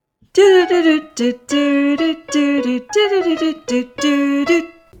Kate,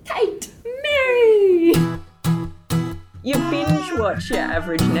 Mary. You binge watch your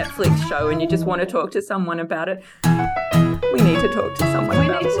average Netflix show and you just want to talk to someone about it. We need to talk to someone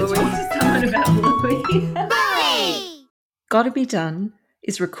about Bluey. Gotta Be Done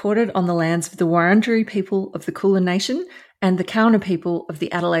is recorded on the lands of the Wurundjeri people of the Kulin Nation and the Kaurna people of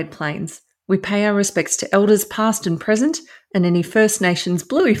the Adelaide Plains. We pay our respects to elders past and present and any First Nations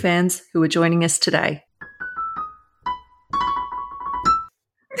Bluey fans who are joining us today.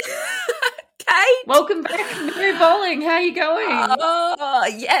 Kate! Welcome back, Mary Bowling. How are you going? Oh,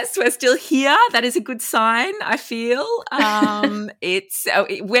 yes, we're still here. That is a good sign, I feel.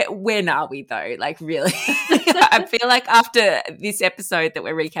 When are we though? Like, really? I feel like after this episode that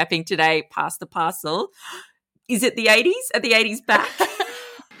we're recapping today, Pass the Parcel, is it the 80s? Are the 80s back?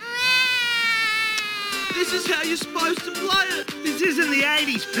 This is how you're supposed to play it. This isn't the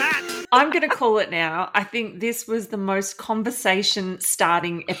 80s, Pat. I'm going to call it now. I think this was the most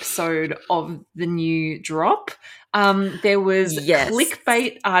conversation-starting episode of the new drop. There was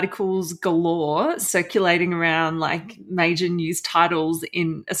clickbait articles galore circulating around like major news titles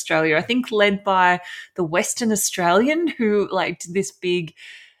in Australia. I think led by the Western Australian, who like did this big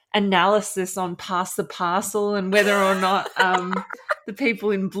analysis on Pass the Parcel and whether or not the people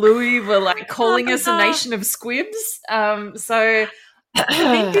in Bluey were like calling us a nation of squibs. So I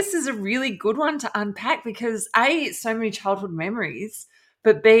think this is a really good one to unpack because A, so many childhood memories,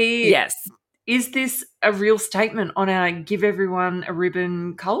 but B, is this a real statement on our give everyone a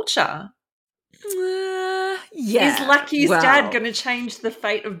ribbon culture? Is Lucky's dad going to change the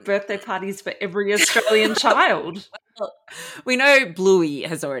fate of birthday parties for every Australian child? Well, we know Bluey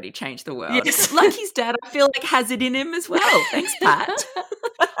has already changed the world. Yes. Lucky's dad, I feel like, has it in him as well. Thanks, Pat.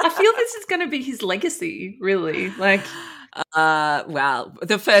 I feel this is going to be his legacy, really. Like, well,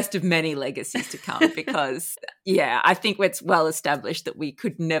 the first of many legacies to come because, I think it's well established that we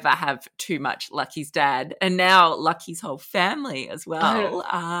could never have too much Lucky's dad and now Lucky's whole family as well.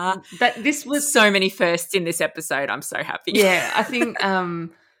 But this was so many firsts in this episode. I'm so happy. Yeah, I think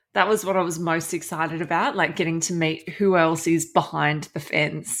that was what I was most excited about, like getting to meet who else is behind the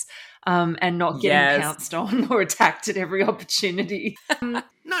fence and not getting pounced on or attacked at every opportunity. None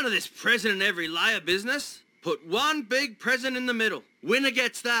of this present in every layer business. Put one big present in the middle. Winner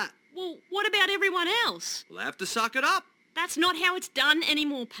gets that. Well, what about everyone else? We'll have to suck it up. That's not how it's done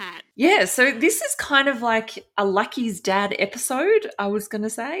anymore, Pat. Yeah, so this is kind of like a Lucky's dad episode, I was going to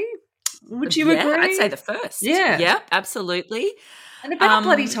say. Would you agree? I'd say the first. Yeah. Yep, absolutely. And about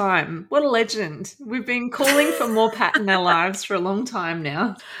bloody time. What a legend. We've been calling for more Pat in our lives for a long time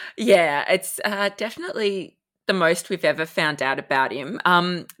now. Yeah, it's definitely the most we've ever found out about him.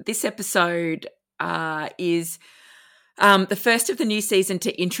 This episode is the first of the new season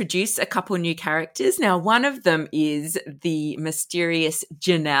to introduce a couple new characters. Now, one of them is the mysterious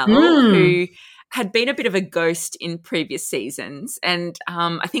Janelle, who had been a bit of a ghost in previous seasons. And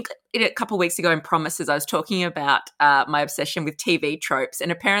I think a couple of weeks ago in Promises, I was talking about my obsession with TV tropes.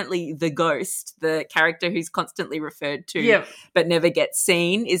 And apparently the ghost, the character who's constantly referred to but never gets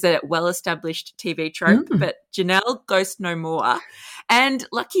seen, is a well-established TV trope. But Janelle, ghost no more. And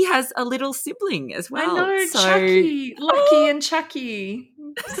Lucky has a little sibling as well. I know, Chucky. Lucky and Chucky.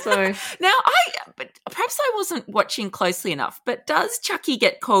 So now, but perhaps I wasn't watching closely enough, but does Chucky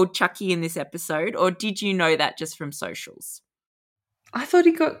get called Chucky in this episode, or did you know that just from socials? I thought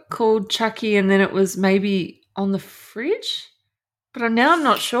he got called Chucky and then it was maybe on the fridge, but now I'm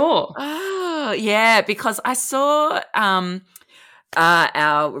not sure. Oh, yeah, because I saw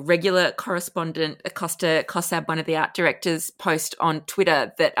our regular correspondent, Acosta Kossab, one of the art directors, post on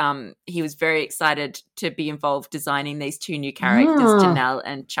Twitter that he was very excited to be involved designing these two new characters, Janelle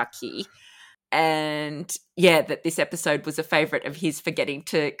and Chucky. And, that this episode was a favourite of his for getting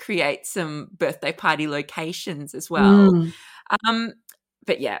to create some birthday party locations as well.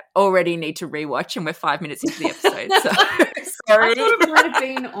 But, already need to rewatch and we're 5 minutes into the episode. So, sorry. I thought it might have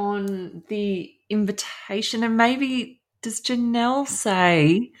been on the invitation and maybe... Does Janelle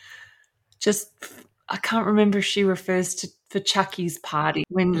say I can't remember if she refers to for Chucky's party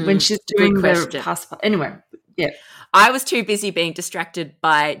when she's doing the passport. Anyway, I was too busy being distracted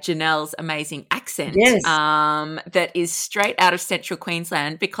by Janelle's amazing accent that is straight out of Central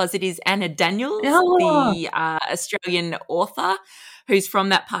Queensland because it is Anna Daniels, the Australian author who's from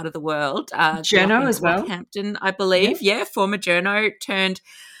that part of the world. Journo as well. Rockhampton, I believe. Yeah, former journo turned...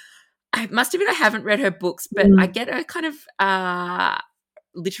 I must admit I haven't read her books, but I get a kind of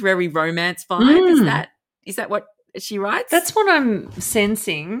literary romance vibe. Is that what she writes? That's what I'm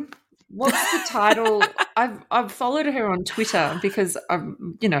sensing. What's the title? I've followed her on Twitter because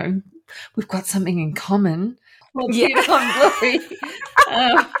we've got something in common. What's it on Bluey?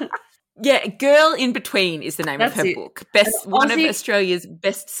 Yeah, Girl in Between is the name of her book. One of Australia's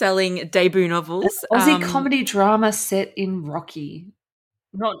best-selling debut novels. Aussie comedy drama set in Rocky.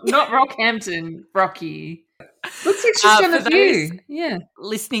 Not Rockhampton, Rocky. Looks like she's done a few. Yeah.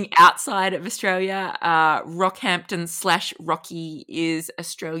 Listening outside of Australia, Rockhampton / Rocky is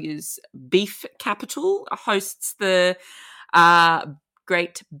Australia's beef capital. Hosts the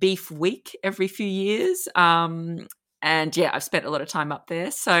Great Beef Week every few years. And yeah, I've spent a lot of time up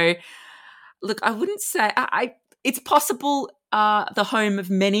there. So look, I wouldn't say it's possible the home of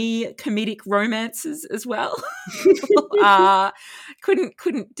many comedic romances as well.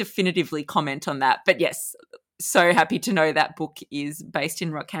 Couldn't definitively comment on that. But yes, so happy to know that book is based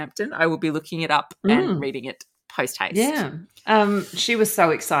in Rockhampton. I will be looking it up and reading it post haste. Yeah. She was so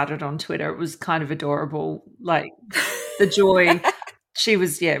excited on Twitter. It was kind of adorable. Like the joy. She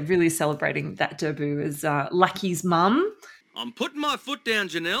was, really celebrating that debut as Lucky's mum. I'm putting my foot down,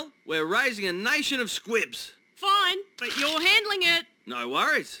 Janelle. We're raising a nation of squibs. Fine, but you're handling it. No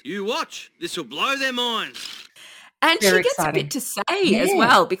worries. You watch. This will blow their minds. And she gets a bit to say as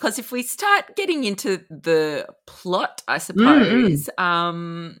well, because if we start getting into the plot, I suppose,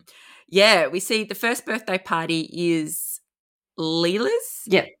 we see the first birthday party is Leela's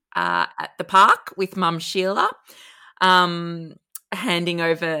at the park with Mum Sheila, handing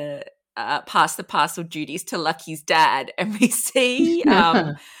over pass the parcel duties to Lucky's dad, and we see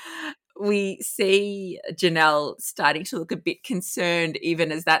Janelle starting to look a bit concerned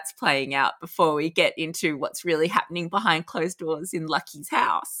even as that's playing out before we get into what's really happening behind closed doors in Lucky's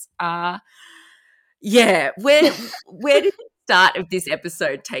house. Where did the start of this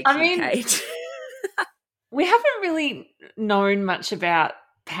episode take you, Kate? We haven't really known much about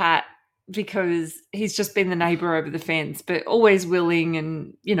Pat because he's just been the neighbour over the fence, but always willing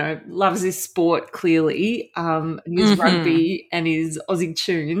and, loves his sport clearly, his rugby and his Aussie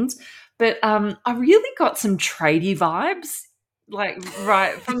tunes. But I really got some tradie vibes, like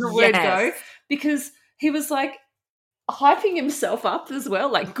right from the word go, because he was like hyping himself up as well,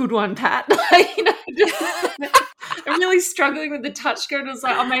 like good one, Pat. I'm really struggling with the touch code. It was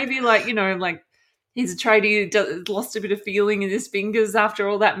like, maybe like, he's a tradie who lost a bit of feeling in his fingers after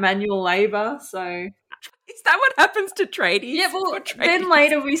all that manual labour. So is that what happens to tradies? Yeah, well, then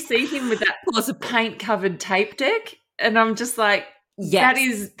later we see him with that paint-covered tape deck, and I'm just like, that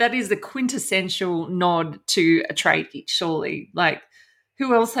is the quintessential nod to a tradie, surely. Like,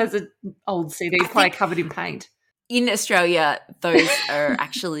 who else has an old CD player covered in paint? In Australia, those are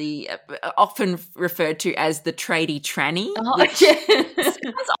actually often referred to as the tradie tranny.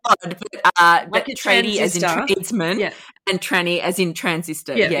 Sounds odd, but like tradie as in tradesman and tranny as in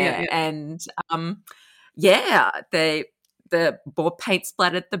transistor. And the more paint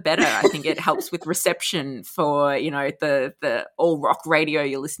splattered, the better. I think it helps with reception for, the all rock radio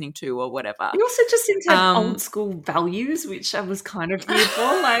you're listening to or whatever. You also just seem to have old school values, which I was kind of here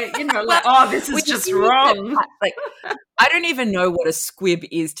for. This is just wrong. I don't even know what a squib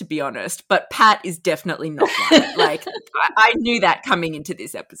is, to be honest, but Pat is definitely not one. I knew that coming into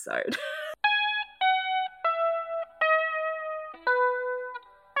this episode.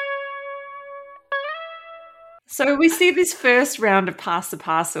 So we see this first round of Pass the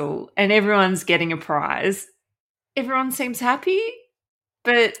Parcel and everyone's getting a prize. Everyone seems happy,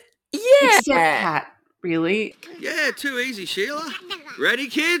 but except Pat, really. Yeah, too easy, Sheila. Ready,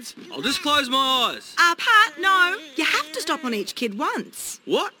 kids? I'll just close my eyes. Pat, no. You have to stop on each kid once.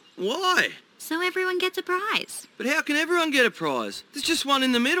 What? Why? So everyone gets a prize. But how can everyone get a prize? There's just one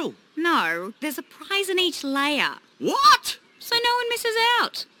in the middle. No, there's a prize in each layer. What? So no one misses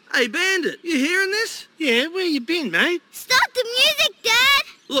out. Hey, Bandit, you hearing this? Yeah, where you been, mate? Stop the music, Dad!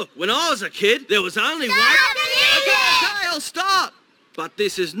 Look, when I was a kid, there was only one... Stop the music! Okay, I'll stop! But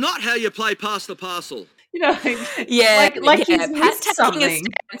this is not how you play Pass the Parcel. Pat taking a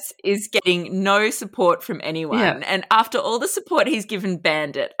stance is getting no support from anyone. And after all the support he's given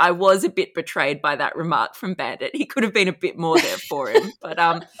Bandit, I was a bit betrayed by that remark from Bandit. He could have been a bit more there for him. But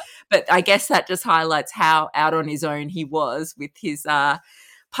I guess that just highlights how out on his own he was with his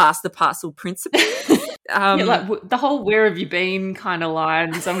Pass the Parcel principle. The whole "where have you been" kind of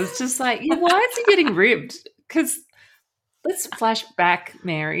lines. I was just like, why is he getting ribbed? Because let's flash back,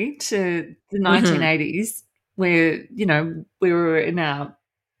 Mary, to the 1980s where, we were in our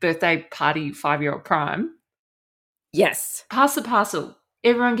birthday party 5-year-old prime. Yes. Pass the Parcel.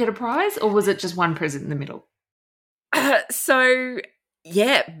 Everyone get a prize, or was it just one present in the middle? So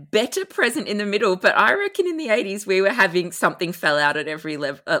yeah, better present in the middle. But I reckon in the 80s we were having something fell out at every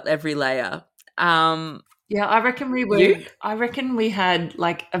layer. Yeah, I reckon we were. I reckon we had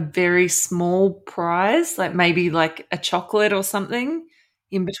like a very small prize, like maybe like a chocolate or something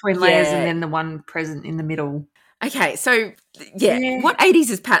in between layers, and then the one present in the middle. Okay, so what 80s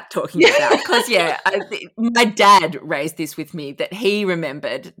is Pat talking about? Because my dad raised this with me, that he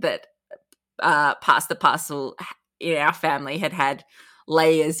remembered that Pass the Parcel in our family had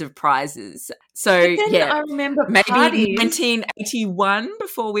layers of prizes. So I remember maybe parties. 1981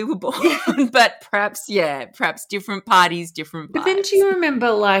 before we were born, but perhaps different parties, different vibes. But then do you remember,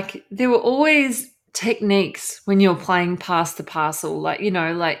 like, there were always techniques when you were playing Pass the Parcel, like, you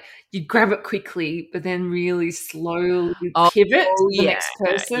know, like you'd grab it quickly but then really slowly pivot to the next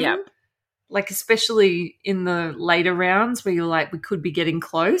person. Yep. Like, especially in the later rounds where you're like, we could be getting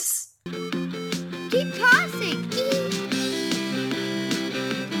close. Keep passing.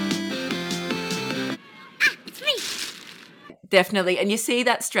 It's me. Definitely. And you see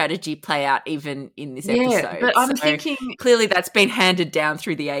that strategy play out even in this episode. But I'm thinking, clearly that's been handed down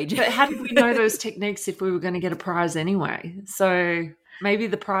through the ages. But how did we know those techniques if we were going to get a prize anyway? So maybe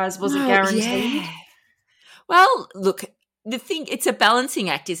the prize wasn't guaranteed. Yeah. Well, look, it's a balancing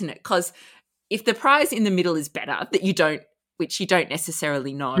act, isn't it? Because if the prize in the middle is better, which you don't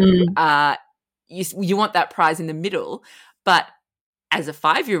necessarily know, you want that prize in the middle. But as a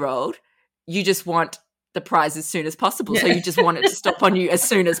 5-year-old, you just want the prize as soon as possible. So you just want it to stop on you as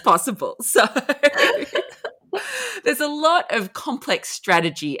soon as possible. So there's a lot of complex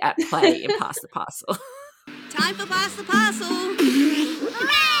strategy at play in Pass the Parcel. Time for Pass the Parcel.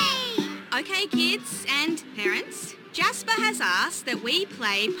 Hooray! Okay, kids and parents, Jasper has asked that we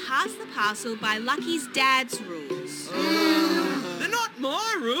play Pass the Parcel by Lucky's dad's rules. They're not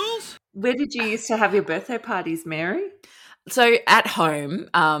my rules. Where did you used to have your birthday parties, Mary? So at home,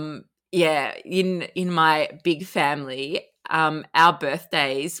 in my big family, our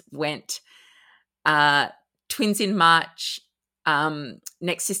birthdays went twins in March,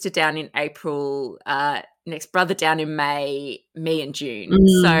 next sister down in April, next brother down in May, me in June.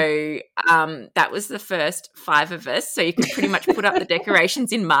 So that was the first 5 of us. So you could pretty much put up the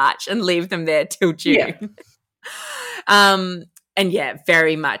decorations in March and leave them there till June. And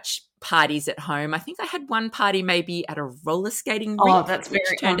very much parties at home. I think I had one party maybe at a roller skating rink, that's which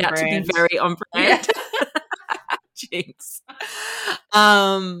very turned out to be on-brand. very on brand. Jinx.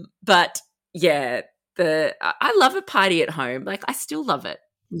 But I love a party at home. Like, I still love it.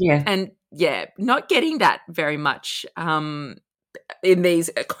 Yeah. And not getting that very much in these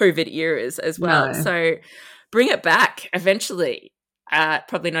COVID eras as well. No. So bring it back eventually.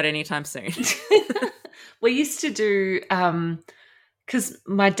 Probably not anytime soon. We used to do, because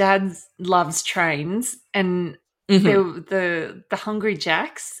my dad loves trains, and the Hungry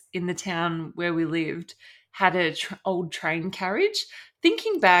Jacks in the town where we lived had a old train carriage.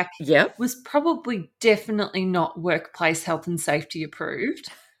 Thinking back, was probably definitely not workplace health and safety approved.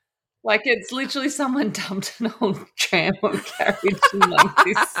 Like, it's literally someone dumped an old tram or carriage in like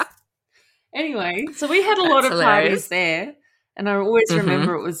this. Anyway, so we had a lot of parties there, and I always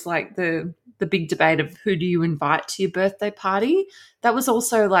remember it was like the big debate of who do you invite to your birthday party. That was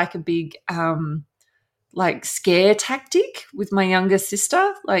also like a big like scare tactic with my younger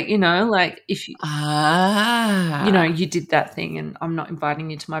sister. Like, you know, like if you, you know, you did that thing and I'm not inviting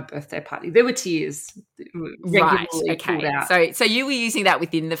you to my birthday party. There were tears regularly pulled out. So you were using that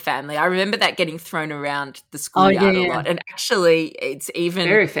within the family. I remember that getting thrown around the schoolyard a lot. And actually it's even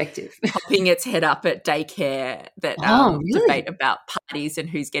very effective. Popping its head up at daycare that debate about parties and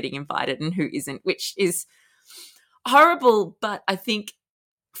who's getting invited and who isn't, which is horrible. But I think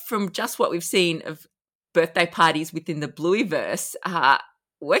from just what we've seen of birthday parties within the Blueyverse,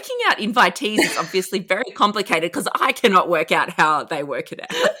 working out invitees is obviously very complicated because I cannot work out how they work it out.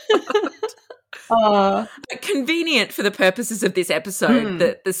 But convenient for the purposes of this episode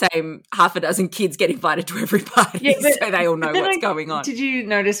that the same half a dozen kids get invited to every party, so they all know what's going on. Did you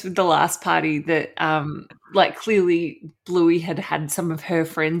notice with the last party that like clearly Bluey had some of her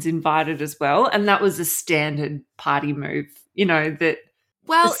friends invited as well, and that was a standard party move, you know, that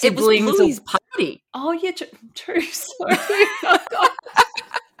well, it was Bluey's party. Oh, yeah, true. Sorry.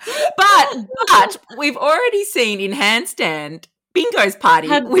 But we've already seen in Handstand Bingo's party,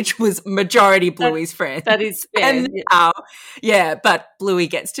 which was majority Bluey's friends. That is fair. And now, but Bluey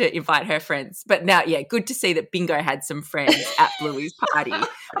gets to invite her friends. But now, good to see that Bingo had some friends at Bluey's party,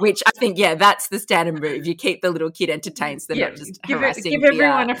 which I think, that's the standard move. You keep the little kid entertained so they're not just harassing give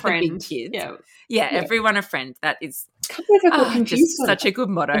everyone a friend. the big kids. Yeah, everyone a friend. That is just such a good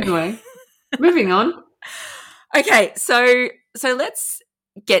motto. Anyway, moving on. Okay, so So let's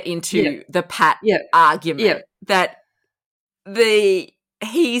get into the Pat argument that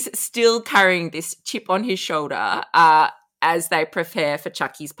he's still carrying this chip on his shoulder as they prepare for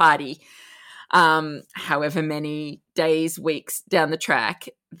Chucky's party, however many days, weeks down the track,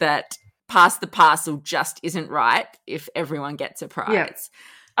 that pass the parcel just isn't right if everyone gets a prize. Yeah.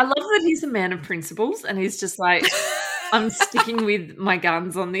 I love that he's a man of principles and he's just like, I'm sticking with my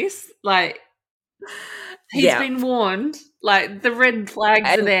guns on this. Like, he's been warned. Like, the red flags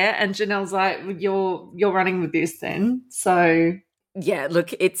are there, and Janelle's like, you're running with this then. So yeah,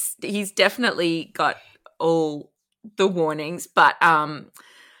 look, he's definitely got all the warnings, but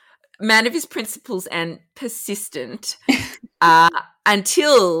man of his principles and persistent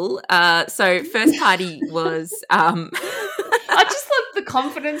until so first party was I just love the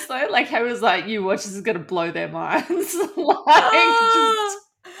confidence though, like how he was like, you watch, this is going to blow their minds.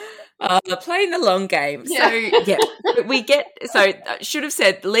 Playing the long game. So I should have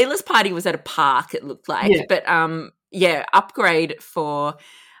said Leela's party was at a park, it looked like, but upgrade for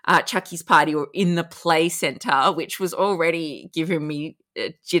Chucky's party or in the play centre, which was already giving me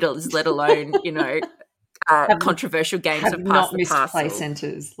jitters, let alone, controversial games of pass the parcel. Play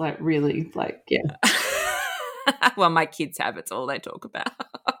centres, like really, like, yeah. Well, my kids have, it's all they talk about.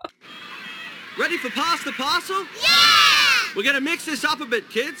 Ready for pass the parcel? Yeah! We're going to mix this up a bit,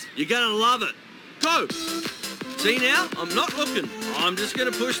 kids. You're going to love it. Go! See now? I'm not looking. I'm just going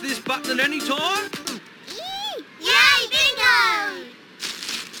to push this button at any time. Yay, bingo!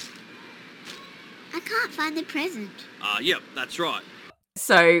 I can't find the present. Yep, that's right.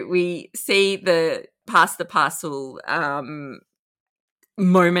 So we see the pass the parcel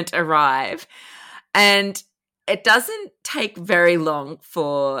moment arrive, and it doesn't take very long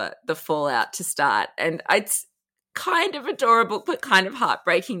for the fallout to start, and it's kind of adorable but kind of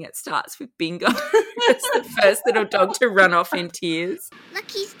heartbreaking. It starts with Bingo. It's the first little dog to run off in tears.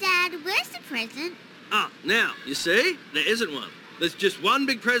 Lucky's dad, where's the present? Now, you see? There isn't one. There's just one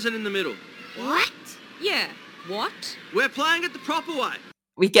big present in the middle. What? Yeah, what? We're playing it the proper way.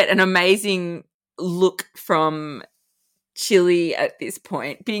 We get an amazing look from Chili at this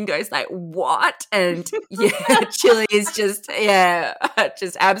point. Bingo's like, what? And Chili is just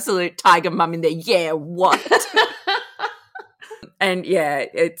absolute tiger mum in there. Yeah, what? And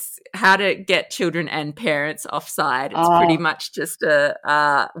it's how to get children and parents offside. It's pretty much just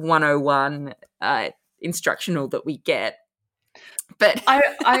a 101 instructional that we get. But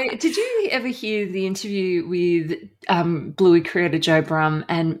I did you ever hear the interview with Bluey creator Joe Brumm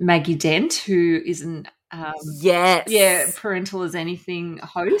and Maggie Dent, who is an parental as anything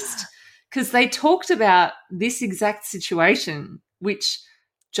host, because they talked about this exact situation, which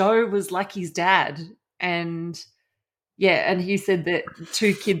Joe was Lucky's dad, and he said that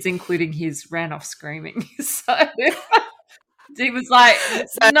 2 kids, including his, ran off screaming. So he was like,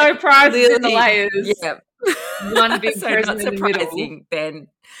 no prizes in the layers. Yeah. One big present in the middle. Then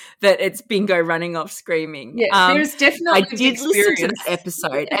that it's Bingo running off screaming. Yeah, there's definitely. I did listen to that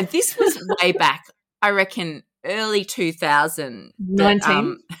episode, and this was way back. I reckon early 2000.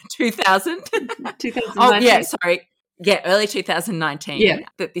 2000. 2019. Oh yeah, sorry. Yeah, early 2019. Yeah.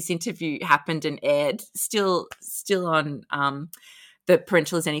 That this interview happened and aired. Still on the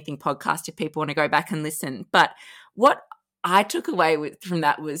Parental as Anything podcast if people want to go back and listen. But what I took away from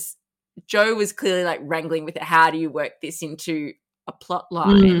that was Joe was clearly like wrangling with it. How do you work this into a plot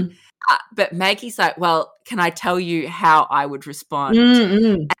line? But Maggie's like, well, can I tell you how I would respond?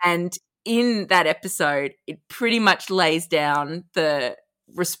 And in that episode, it pretty much lays down the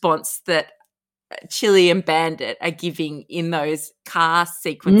response that Chili and Bandit are giving in those car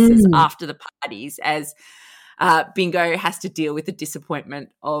sequences after the parties, as Bingo has to deal with the disappointment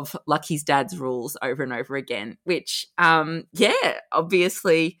of Lucky's dad's rules over and over again, which,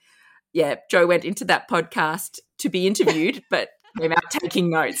 obviously, Joe went into that podcast to be interviewed, but came out taking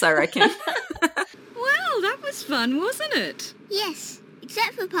notes, I reckon. Well, that was fun, wasn't it? Yes,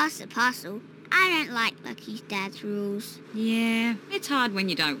 except for pass the parcel. I don't like Lucky's dad's rules. Yeah, it's hard when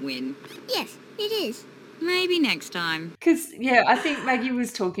you don't win. Yes, it is. Maybe next time. Because, I think Maggie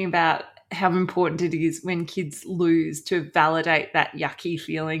was talking about how important it is when kids lose to validate that yucky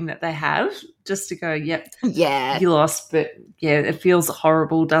feeling that they have, just to go, you lost, but it feels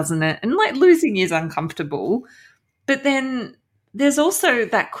horrible, doesn't it? And like losing is uncomfortable. But then there's also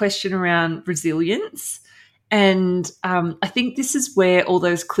that question around resilience. And I think this is where all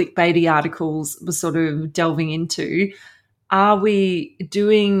those clickbaity articles were sort of delving into. Are we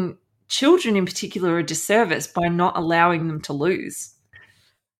doing children in particular a disservice by not allowing them to lose?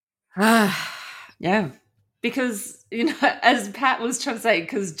 Because, as Pat was trying to say,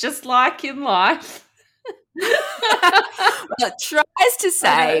 because just like in life, Well, it tries to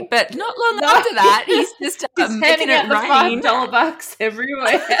say, but not long after that, he's just handing out the $5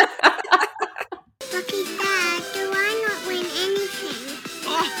 everywhere. Lucky Dad, do I not win anything?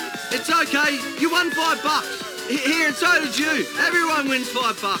 Oh, it's okay. You won $5. Here, and so did you. Everyone wins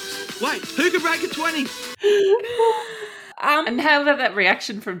 $5. Wait, who can break a 20? And how about that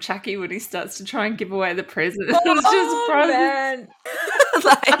reaction from Chucky when he starts to try and give away the present? It was just man.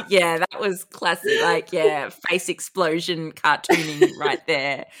 Like, yeah, that was classic. Like, yeah, face explosion cartooning right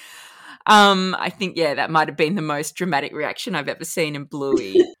there. I think, yeah, that might have been the most dramatic reaction I've ever seen in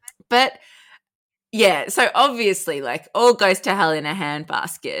Bluey. But, yeah, so obviously, like, all goes to hell in a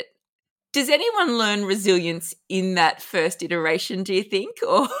handbasket. Does anyone learn resilience in that first iteration, do you think?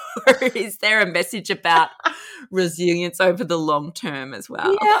 Or is there a message about resilience over the long term as well?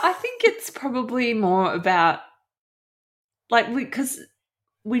 Yeah, I think it's probably more about, like, because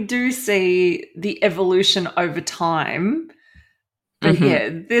we do see the evolution over time. But, yeah,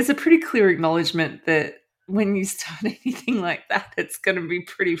 there's a pretty clear acknowledgement that when you start anything like that, it's going to be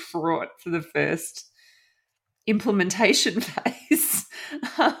pretty fraught for the first implementation phase.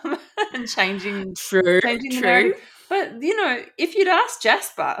 And changing the narrative. But, you know, if you'd asked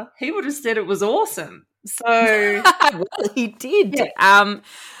Jasper, he would have said it was awesome. So well, he did. Yeah.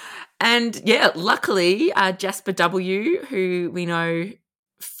 And, yeah, luckily, Jasper W., who we know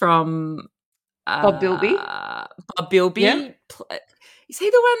from Bob Bilby. Yeah. Is he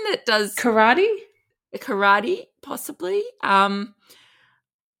the one that does karate? Karate, possibly.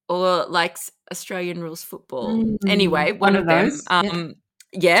 Or likes Australian rules football. Anyway, one of those. Them.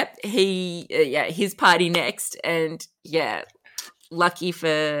 His party next, and lucky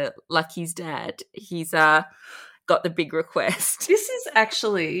for Lucky's dad, he's got the big request. This is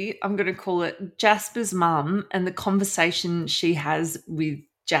actually, I'm going to call it Jasper's mum and the conversation she has with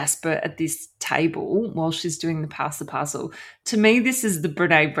Jasper at this table while she's doing the pass the parcel. To me, this is the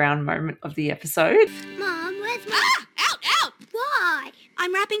Brené Brown moment of the episode. Mom, where's my... Out! Why?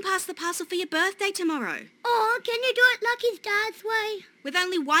 I'm wrapping Pass the Parcel for your birthday tomorrow. Oh, can you do it Lucky's dad's way? With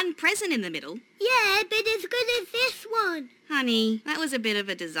only one present in the middle. Yeah, but as good as this one. Honey, that was a bit of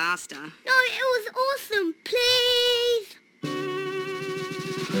a disaster. No, it was awesome. Please.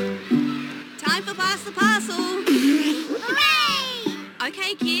 Time for Pass the Parcel. Hooray!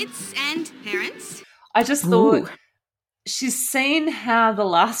 Okay, kids and parents. I just thought she's seen how the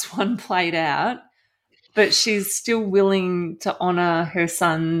last one played out, but she's still willing to honour her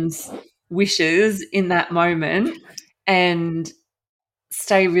son's wishes in that moment and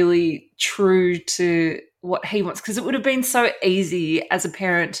stay really true to what he wants. Because it would have been so easy as a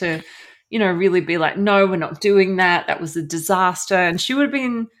parent to, you know, really be like, no, we're not doing that. That was a disaster. And she would have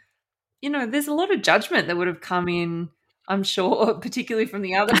been, you know, there's a lot of judgment that would have come in, I'm sure, particularly from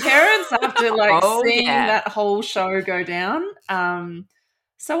the other parents after seeing that whole show go down.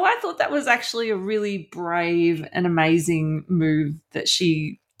 So I thought that was actually a really brave and amazing move that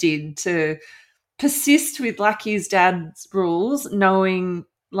she did to persist with Lucky's dad's rules, knowing,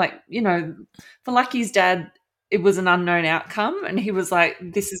 like, you know, for Lucky's dad, it was an unknown outcome and he was like,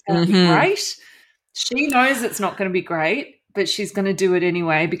 this is going to be great. She knows it's not going to be great, but she's going to do it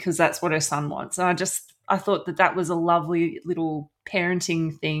anyway because that's what her son wants. And I thought that was a lovely little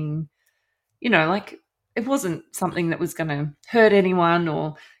parenting thing, you know, like, it wasn't something that was going to hurt anyone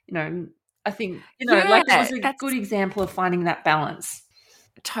or, you know, I think, you know, like it was a good example of finding that balance.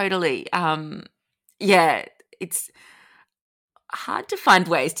 Totally. It's hard to find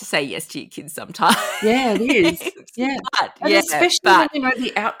ways to say yes to your kids sometimes. Yeah, it is. Yeah. Especially when, you know,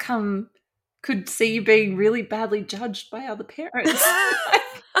 the outcome could see you being really badly judged by other parents.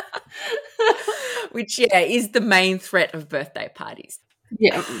 Which, is the main threat of birthday parties.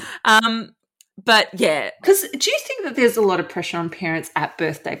 Yeah. But, yeah. Because do you think that there's a lot of pressure on parents at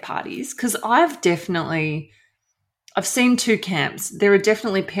birthday parties? Because I've seen two camps. There are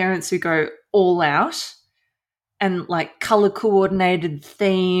definitely parents who go all out and, like, colour-coordinated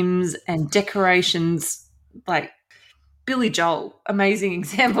themes and decorations, like Billy Joel, amazing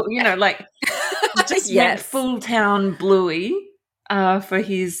example, you know, like just went full town Bluey for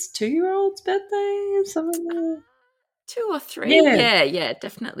his 2-year-old's birthday or something like that. 2 or 3. Yeah,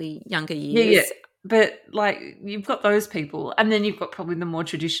 definitely younger years. Yeah. But, like, you've got those people and then you've got probably the more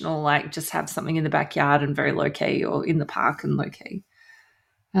traditional, like, just have something in the backyard and very low-key or in the park and low-key.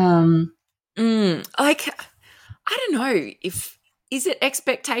 Like, I don't know is it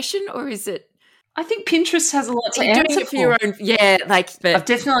expectation or is it? I think Pinterest has a lot to answer doing it for your own. Yeah, like. But, I've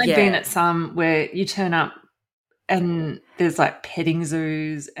definitely been at some where you turn up and there's, like, petting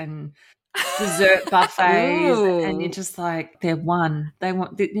zoos and dessert buffets, and you're just like, they're one.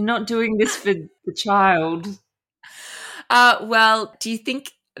 You're not doing this for the child. Well, do you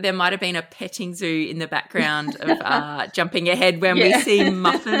think there might have been a petting zoo in the background of jumping ahead when we see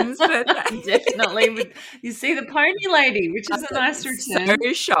Muffin's birthday? Definitely. You see the pony lady, which is a nice return.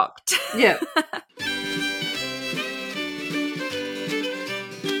 So shocked. Yeah.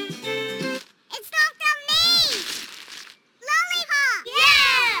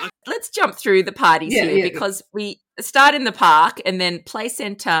 Let's jump through the parties here because we start in the park and then play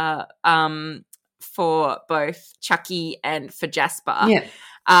centre for both Chucky and for Jasper. Yeah.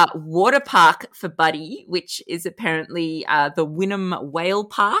 Water park for Buddy, which is apparently the Wynnum Whale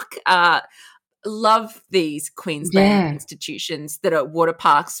Park. Love these Queensland institutions that are water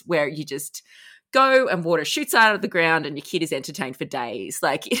parks where you just go and water shoots out of the ground and your kid is entertained for days.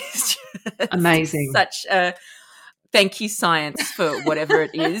 Like, it's just amazing. Such a thank you, science, for whatever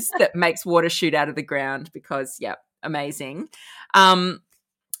it is that makes water shoot out of the ground because, amazing.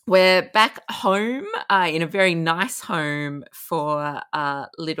 We're back home in a very nice home for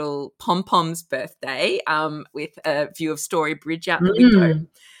little Pom-Pom's birthday with a view of Story Bridge out the window.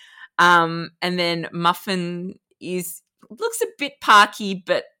 And then Muffin looks a bit parky,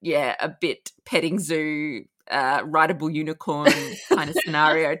 but, a bit petting zoo, rideable unicorn kind of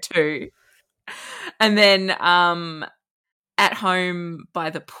scenario too. And then at home by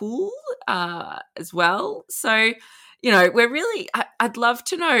the pool as well. So, we're really I'd love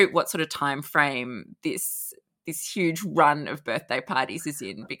to know what sort of time frame this huge run of birthday parties is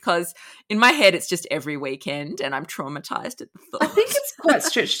in, because in my head it's just every weekend and I'm traumatized at the thought. I think it's quite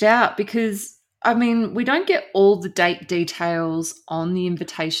stretched out because, we don't get all the date details on the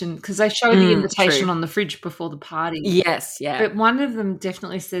invitation because they show the invitation on the fridge before the party. Yes, yeah. But one of them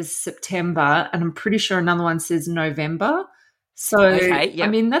definitely says September and I'm pretty sure another one says November. So,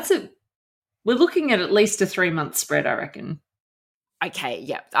 we're looking at least a 3-month spread, I reckon. Okay,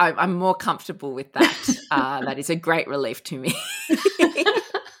 yeah. I'm more comfortable with that. That is a great relief to me.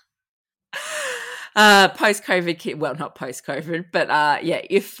 Post-COVID, well, not post-COVID, but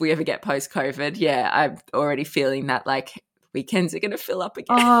if we ever get post-COVID, I'm already feeling that like weekends are going to fill up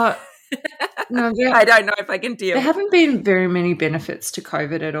again. No, I don't know if I can deal. There haven't been very many benefits to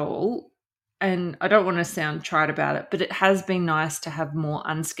COVID at all, and I don't want to sound trite about it, but it has been nice to have more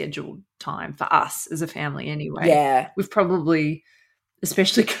unscheduled time for us as a family anyway. Yeah. We've probably,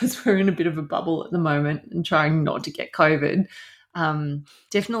 especially because we're in a bit of a bubble at the moment and trying not to get COVID,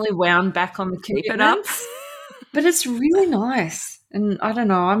 definitely wound back on the commitments. But it's really nice. And I don't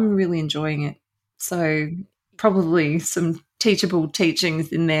know, I'm really enjoying it. So probably some teachable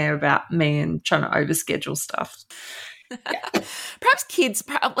teachings in there about me and trying to overschedule stuff. Perhaps kids,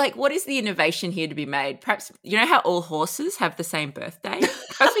 like, what is the innovation here to be made? Perhaps, how all horses have the same birthday?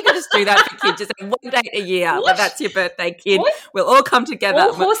 Perhaps we could just do that for kids, just have one date a year. Like, that's your birthday, kid. What? We'll all come together.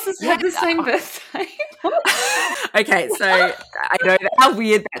 All horses have the same birthday? Okay, so I know how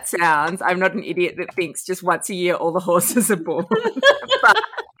weird that sounds. I'm not an idiot that thinks just once a year all the horses are born. But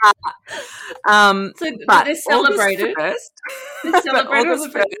they're celebrated. August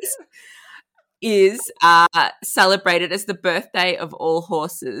 1st is celebrated as the birthday of all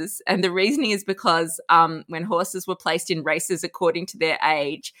horses. And the reasoning is because when horses were placed in races according to their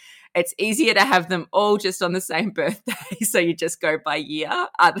age, it's easier to have them all just on the same birthday. So you just go by year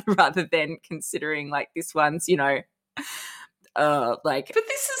rather than considering like this one's, like but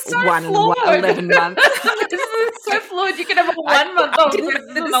this is so 1 flawed. and 11 months. This is so flawed. You can have a 1-month-old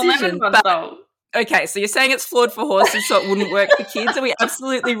versus an 11-month-old. Okay, so you're saying it's flawed for horses, so it wouldn't work for kids? Are we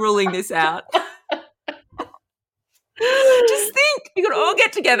absolutely ruling this out? Just think, you could all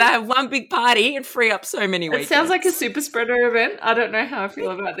get together, have one big party, and free up so many weekends. It sounds like a super spreader event. I don't know how I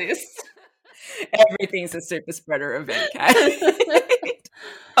feel about this. Everything's a super spreader event, Kate.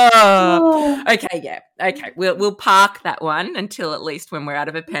 Okay, yeah. Okay, we'll park that one until at least when we're out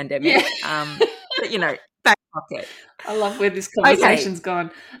of a pandemic. Yeah. But, back pocket. I love where this conversation's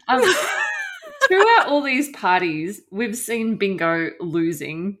gone. Throughout all these parties, we've seen Bingo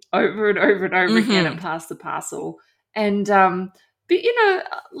losing over and over and over again at Pass the Parcel. And, but,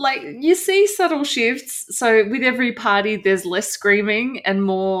 you see subtle shifts. So with every party, there's less screaming and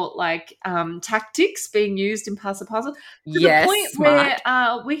more, tactics being used in Pass the Parcel. To the point where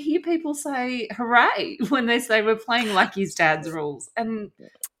we hear people say, hooray, when they say we're playing Lucky's Dad's Rules. And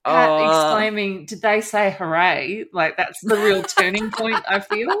Pat exclaiming, did they say hooray? Like, that's the real turning point, I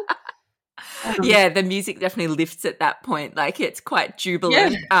feel. Yeah, the music definitely lifts at that point. Like, it's quite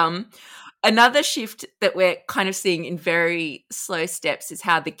jubilant. Yeah. Another shift that we're kind of seeing in very slow steps is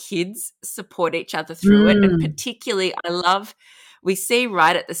how the kids support each other through it. And particularly, I love we see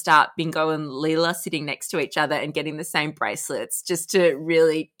right at the start Bingo and Leela sitting next to each other and getting the same bracelets, just to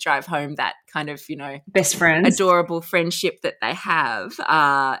really drive home that kind of, best friends, adorable friendship that they have,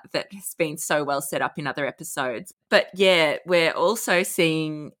 that has been so well set up in other episodes. But yeah, we're also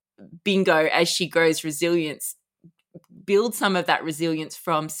seeing Bingo, as she grows resilience, build some of that resilience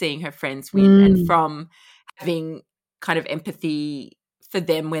from seeing her friends win and from having kind of empathy for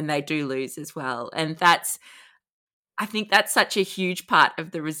them when they do lose as well. And I think that's such a huge part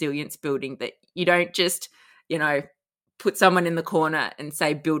of the resilience building, that you don't just, put someone in the corner and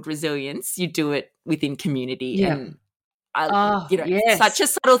say build resilience. You do it within community. Yeah. And yes. such a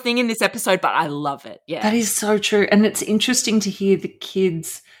subtle thing in this episode, but I love it. Yeah. That is so true. And it's interesting to hear the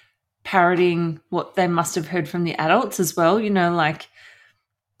kids parroting what they must have heard from the adults as well, like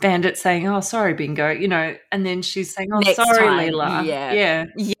Bandit saying, "Oh, sorry, Bingo," and then she's saying, "Oh, Next sorry, time. Leela." Yeah.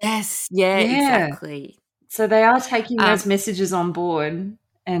 Yes. Yeah, exactly. So they are taking those messages on board.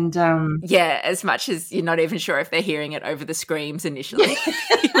 And as much as you're not even sure if they're hearing it over the screams initially,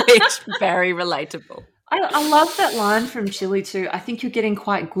 which very relatable. I love that line from Chili too. I think you're getting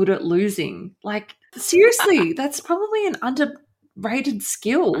quite good at losing. Like, seriously, that's probably an underrated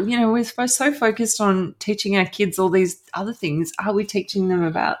skill. We're so focused on teaching our kids all these other things. Are we teaching them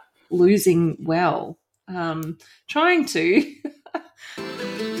about losing well? Trying to.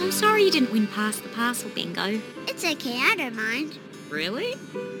 I'm sorry you didn't win Pass the Parcel, Bingo. It's okay, I don't mind. Really?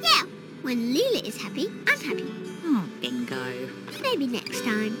 Yeah, when Leela is happy, I'm happy. Oh, Bingo. Maybe next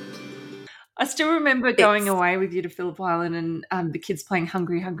time. I still remember going away with you to Phillip Island and the kids playing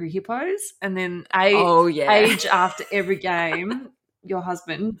Hungry Hungry Hippos, and then age after every game, your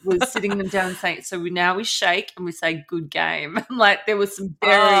husband was sitting them down and saying, "So we shake and we say good game." Like, there was some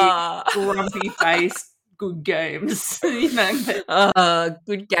very grumpy faced good games,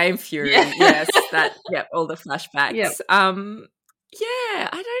 good game fury. Yeah. Yes, all the flashbacks. Yep.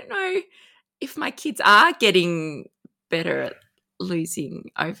 I don't know if my kids are getting better at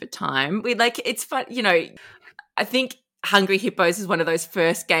losing over time. It's fun, I think Hungry Hippos is one of those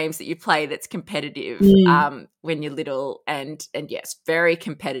first games that you play that's competitive when you're little, and yes, very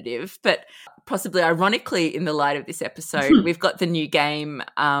competitive. But possibly ironically, in the light of this episode, we've got the new game,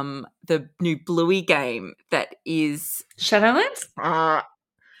 the new Bluey game that is Shadowlands?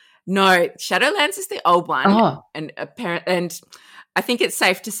 No, Shadowlands is the old one. Oh. And I think it's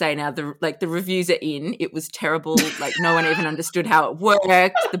safe to say now the reviews are in. It was terrible. No one even understood how it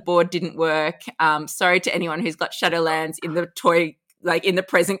worked. The board didn't work. Sorry to anyone who's got Shadowlands in the toy, in the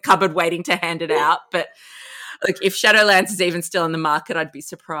present cupboard waiting to hand it out. But if Shadowlands is even still in the market, I'd be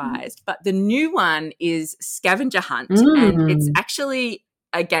surprised. But the new one is Scavenger Hunt, and it's actually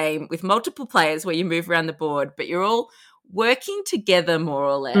a game with multiple players where you move around the board, but you're all working together more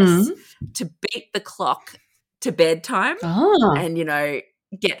or less to beat the clock to bedtime. And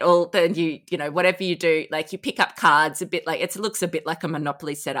get all the whatever you do, you pick up cards, a bit it looks a bit like a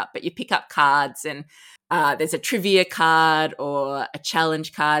Monopoly setup, but you pick up cards, and there's a trivia card or a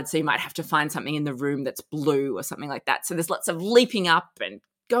challenge card, so you might have to find something in the room that's blue or something like that. So there's lots of leaping up and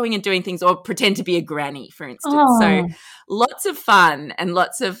going and doing things, or pretend to be a granny, for instance. So lots of fun and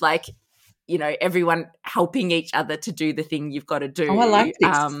lots of everyone helping each other to do the thing you've got to do. Oh, I like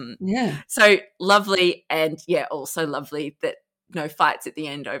this. So lovely, and also lovely that no fights at the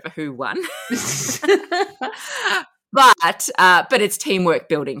end over who won. But it's teamwork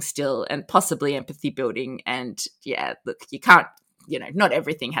building still, and possibly empathy building. And look, you can't, not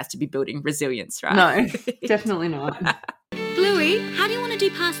everything has to be building resilience, right? No, definitely not. Bluey, how do you want to do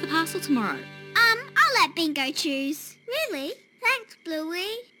Pass the Parcel tomorrow? I'll let Bingo choose. Really? Thanks, Bluey.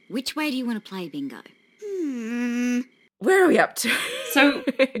 Which way do you want to play, Bingo? Where are we up to? So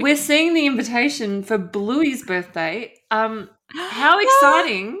we're seeing the invitation for Bluey's birthday. How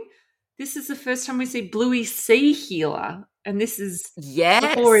exciting. This is the first time we see Bluey Sea Healer. And this is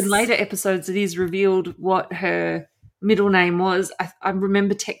before in later episodes it is revealed what her middle name was. I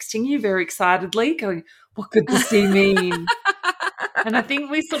remember texting you very excitedly going, what could the sea mean? And I think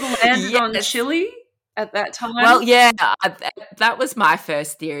we sort of landed on Chili at that time. Well, that was my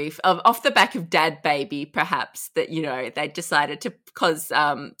first theory off the back of Dad Baby, perhaps, that, they decided to, because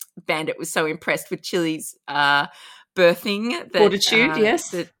Bandit was so impressed with Chili's birthing. Fortitude,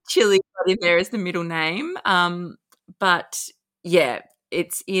 yes. That Chili got in there as the middle name. But,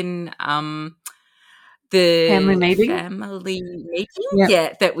 it's in the family meeting.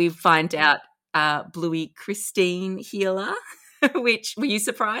 That we find out Bluey Christine Healer. Which, were you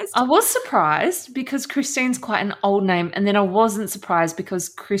surprised? I was surprised because Christine's quite an old name, and then I wasn't surprised because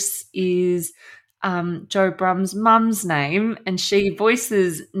Chris is Joe Brum's mum's name, and she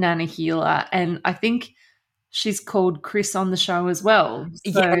voices Nana Healer, and I think she's called Chris on the show as well.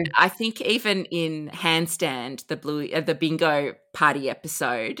 So. Yeah, I think even in Handstand, the bingo party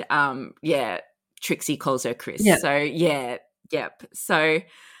episode, Trixie calls her Chris. Yep. So yep.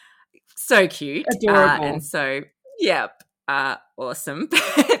 So cute, adorable, and so awesome.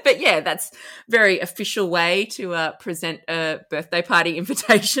 But yeah, that's very official way to present a birthday party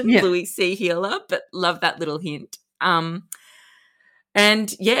invitation, Bluey C. Healer. But love that little hint. And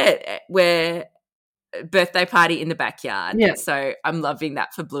yeah, we're birthday party in the backyard. Yeah. So I'm loving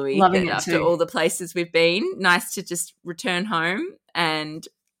that for Bluey. Loving it after too. all the places we've been. Nice to just return home and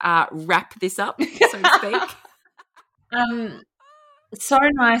wrap this up, so to speak. So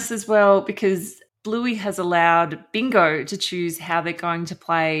nice as well because Bluey has allowed Bingo to choose how they're going to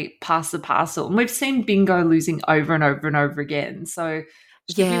play Pass the Parcel. And we've seen Bingo losing over and over and over again. So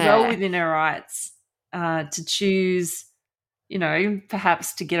she'd be well within her rights to choose,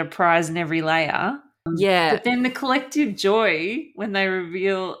 perhaps to get a prize in every layer. Yeah. But then the collective joy when they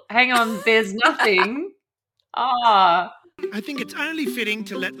reveal, hang on, there's nothing. I think it's only fitting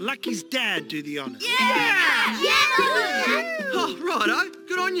to let Lucky's dad do the honours. Yeah! Oh, righto.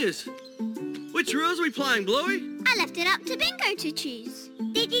 Good on yous. Which rules are we playing, Bluey? I left it up to Bingo to choose.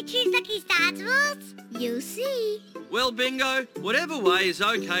 Did you choose Lucky's dad's rules? You'll see. Well, Bingo, whatever way is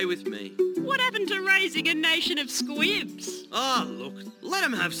okay with me. What happened to raising a nation of squibs? Oh, look, let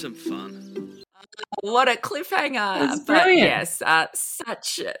them have some fun. What a cliffhanger. That's but brilliant. yes,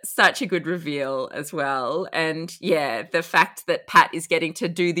 such a good reveal as well. And yeah, the fact that Pat is getting to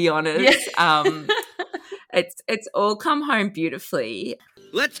do the honours, it's all come home beautifully.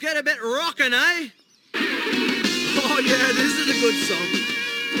 Let's get a bit rockin', eh? Oh yeah, this is a good song.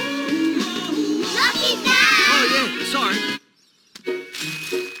 Lucky's dad! Oh yeah, sorry.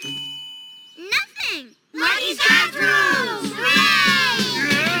 Nothing! Lucky's dad's rules! Hooray!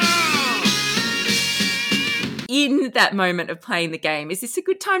 In that moment of playing the game, is this a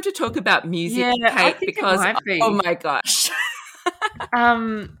good time to talk about music, Yeah, I Kate? think Because it might be. oh my gosh.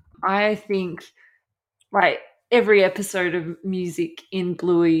 I think every episode of music in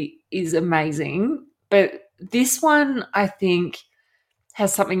Bluey is amazing, but this one I think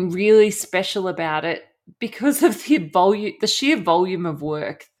has something really special about it because of the sheer volume of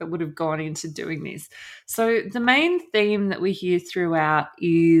work that would have gone into doing this. So the main theme that we hear throughout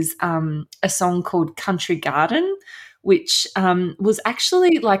is a song called Country Garden, which was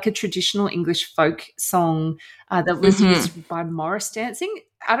actually like a traditional English folk song that was used by Morris Dancing.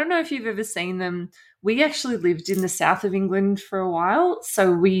 I don't know if you've ever seen them. We actually lived in the south of England for a while,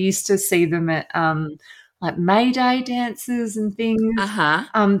 so we used to see them at like May Day dances and things.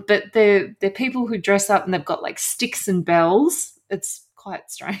 But they're people who dress up and they've got like sticks and bells. It's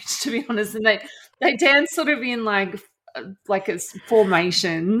quite strange, to be honest. And they dance sort of in like it's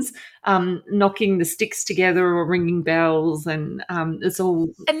formations, knocking the sticks together or ringing bells, and it's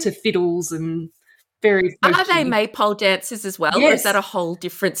all to fiddles and very. Are they maypole dancers as well, or is that a whole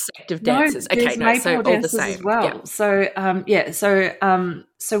different sect of dancers? So all the same as well. Yeah.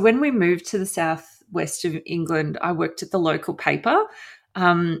 So when we moved to the southwest of England, I worked at the local paper.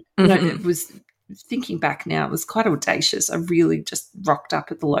 It was, thinking back now, it was quite audacious. I really just rocked up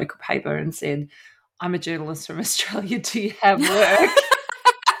at the local paper and said, I'm a journalist from Australia. Do you have work?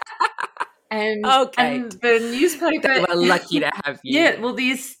 And the newspaper, they were lucky to have you. Yeah, well,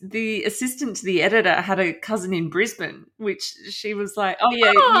 the assistant to the editor had a cousin in Brisbane, which she was like, "Oh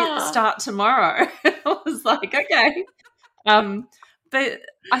yeah, you start tomorrow." I was like, "Okay," but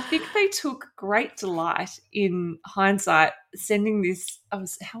I think they took great delight in hindsight sending this.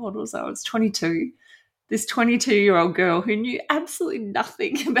 How old was I? I was 22. This 22-year-old girl who knew absolutely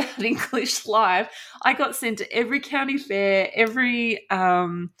nothing about English life. I got sent to every county fair, every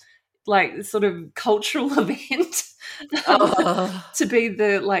sort of cultural event to be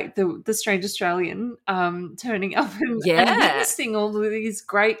the strange Australian turning up and witnessing all of these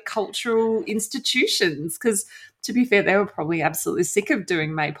great cultural institutions, because to be fair, they were probably absolutely sick of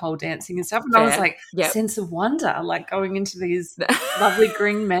doing maypole dancing and stuff. And I was like, sense of wonder, like going into these lovely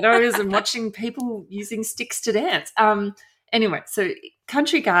green meadows and watching people using sticks to dance. Anyway, so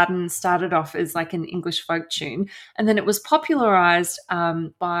Country Garden started off as like an English folk tune, and then it was popularised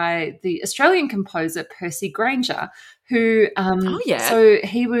by the Australian composer Percy Grainger, who so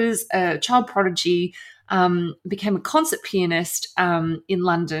he was a child prodigy, became a concert pianist in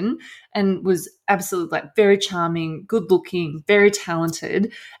London, and was absolutely like very charming, good looking, very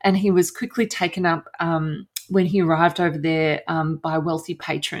talented, and he was quickly taken up when he arrived over there by wealthy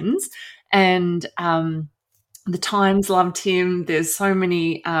patrons, and The Times loved him. There's so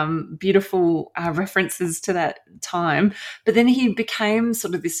many beautiful references to that time. But then he became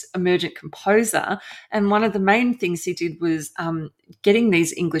sort of this emergent composer. And one of the main things he did was getting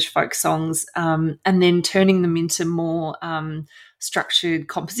these English folk songs and then turning them into more structured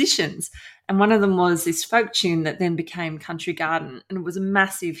compositions. And one of them was this folk tune that then became Country Garden. And it was a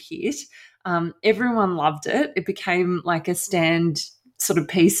massive hit. Everyone loved it. It became like a stand sort of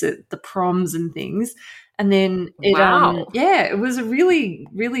piece at the proms and things. And then it was a really,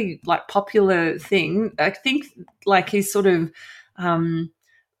 really like popular thing. I think like he's sort of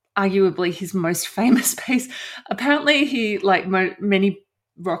arguably his most famous piece. Apparently he, like many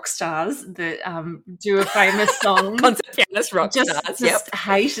rock stars that do a famous song, concert pianist rock stars, just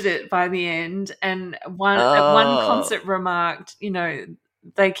hated it by the end. And at one concert remarked, you know,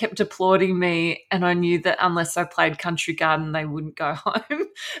 they kept applauding me and I knew that unless I played Country Garden, they wouldn't go home.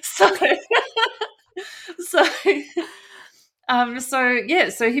 So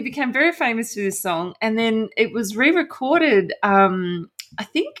he became very famous for this song, and then it was re-recorded. I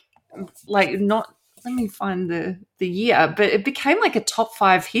think, like, not. Let me find the year, but it became like a top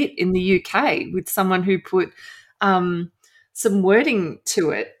 5 hit in the UK with someone who put some wording to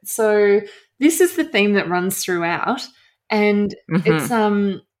it. So this is the theme that runs throughout, and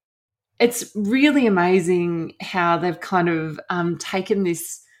it's really amazing how they've kind of taken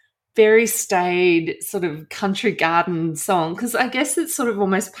this very staid sort of country garden song, because I guess it's sort of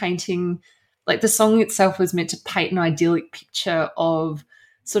almost painting, like the song itself was meant to paint an idyllic picture of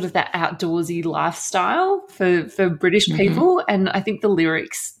sort of that outdoorsy lifestyle for British people. And I think the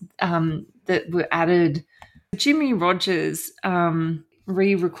lyrics that were added, Jimmy Rogers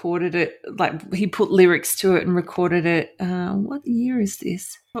re-recorded it, like he put lyrics to it and recorded it. What year is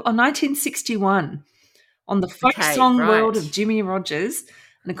this? 1961 on the folk song world of Jimmy Rogers.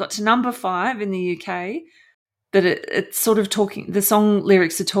 And it got to number 5 in the UK. But it's sort of the song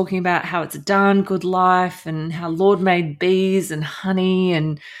lyrics are talking about how it's a darn good life and how Lord made bees and honey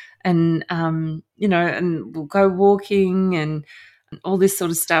and you know, and we'll go walking and all this sort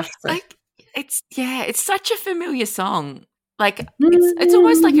of stuff. So. Like it's such a familiar song. Like it's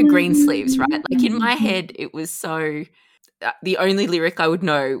almost like a Greensleeves, right? Like in my head, it was so the only lyric I would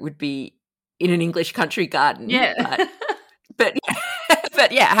know would be in an English country garden. Yeah. But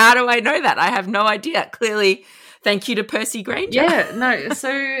But yeah, how do I know that? I have no idea. Clearly, thank you to Percy Granger. Yeah, no.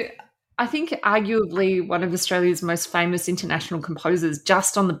 So I think arguably one of Australia's most famous international composers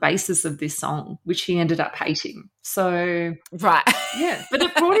just on the basis of this song, which he ended up hating. So right. Yeah, but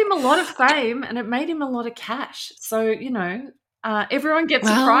it brought him a lot of fame and it made him a lot of cash. So, you know, everyone gets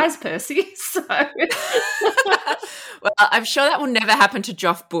a prize, Percy. So well, I'm sure that will never happen to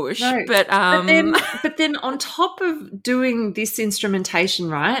Geoff Bush. No, but then on top of doing this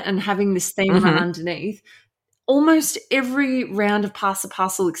instrumentation, right, and having this theme run underneath, almost every round of Pass the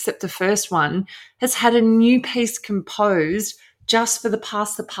Parcel except the first one has had a new piece composed just for the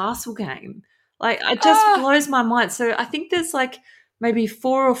Pass the Parcel game. Like, it just blows my mind. So I think there's like maybe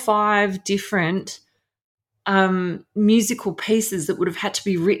 4 or 5 different musical pieces that would have had to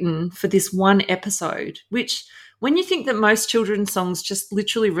be written for this one episode, which when you think that most children's songs just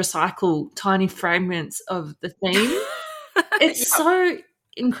literally recycle tiny fragments of the theme, it's so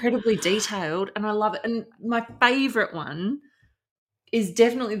incredibly detailed and I love it. And my favourite one is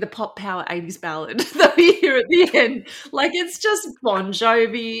definitely the Pop Power 80s ballad that we hear at the end. Like, it's just Bon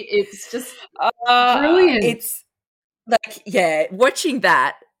Jovi. It's just brilliant. It's like, yeah, watching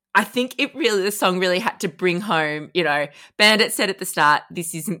that, I think the song really had to bring home, you know, Bandit said at the start,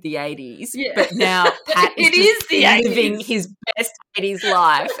 this isn't the 80s, but now Pat is the living 80s. his best 80s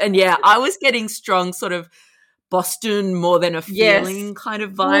life. And yeah, I was getting strong sort of Boston more than a feeling kind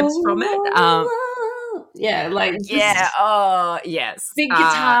of vibes from it. Yeah, like yes. Big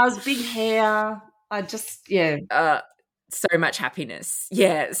guitars, big hair. I just so much happiness.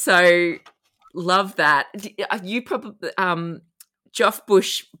 Yeah, so love that. You probably Geoff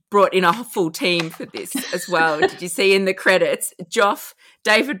Bush brought in a full team for this as well. Did you see in the credits? Geoff,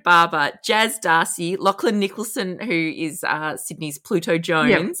 David Barber, Jazz Darcy, Lachlan Nicholson, who is Sydney's Pluto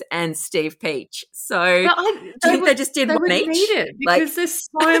Jones, and Steve Peach. So do you think they just did one each? Need it because there's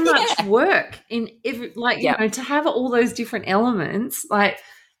so much work in every, like, you know, to have all those different elements. Like,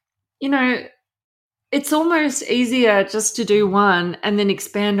 you know, it's almost easier just to do one and then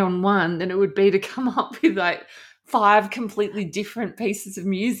expand on one than it would be to come up with like 5 completely different pieces of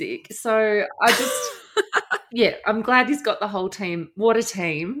music. So I just, I'm glad he's got the whole team. What a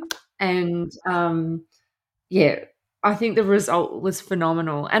team. And, I think the result was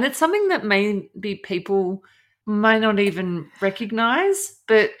phenomenal. And it's something that maybe people may not even recognise,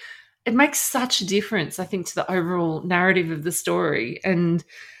 but it makes such a difference, I think, to the overall narrative of the story. And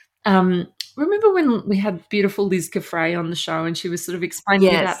remember when we had beautiful Liz Caffrey on the show and she was sort of explaining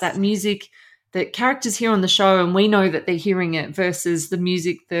about that music that characters hear on the show and we know that they're hearing it versus the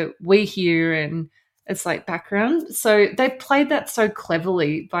music that we hear and it's like background. So they played that so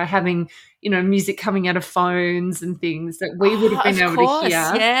cleverly by having, music coming out of phones and things that we would have been able to hear.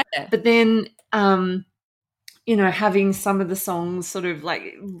 Yeah. But then, having some of the songs sort of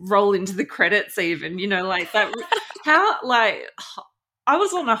like roll into the credits even, like that. I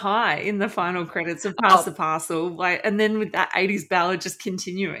was on a high in the final credits of Pass the Parcel, and then with that 80s ballad just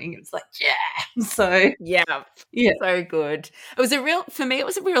continuing, it's like, yeah. So yeah, so good. For me, it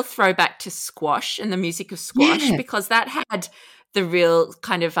was a real throwback to Squash and the music of Squash because that had the real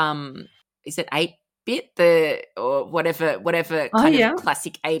kind of is it 8-bit or whatever kind of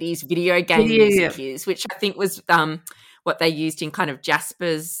classic 80s video game music is, which I think was what they used in kind of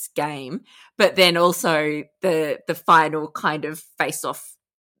Jasper's game, but then also the final kind of face-off,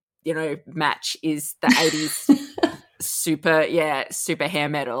 match is the 80s super hair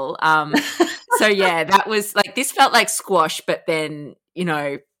metal. So yeah, that was like, this felt like Squash, but then,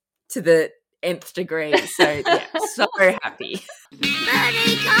 to the nth degree. So yeah, so happy.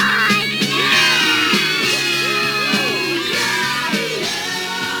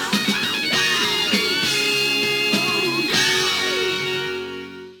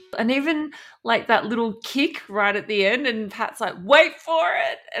 And even like that little kick right at the end and Pat's like, wait for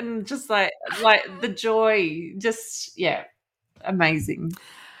it. And just like the joy, just, amazing.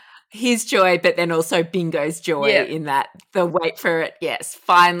 His joy, but then also Bingo's joy in that the wait for it, yes,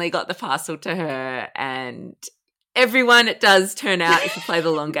 finally got the parcel to her. And everyone, it does turn out, if you play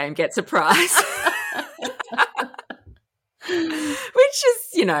the long game, gets a prize. Which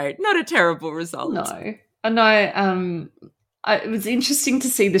is, not a terrible result. No. And it was interesting to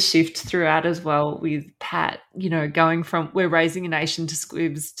see the shift throughout as well with Pat, going from we're raising a nation to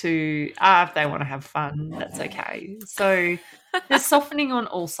squibs to, if they want to have fun, that's okay. So they're softening on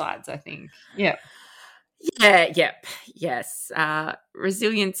all sides, I think. Yeah. Yeah, yep, yes.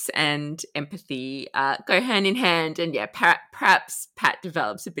 Resilience and empathy go hand in hand, and perhaps Pat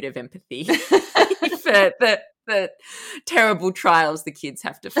develops a bit of empathy for the terrible trials the kids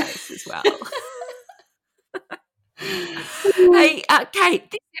have to face as well. Hey,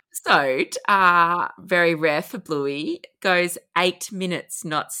 Kate, this episode, very rare for Bluey, goes 8 minutes,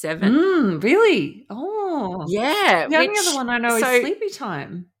 not 7. Really? Oh. Yeah. The only other one I know is Sleepy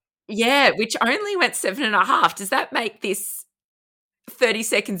Time. Yeah, which only went 7.5. Does that make this 30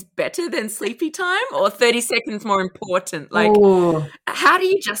 seconds better than Sleepy Time or 30 seconds more important? Like, how do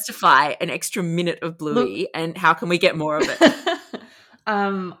you justify an extra minute of Bluey and how can we get more of it?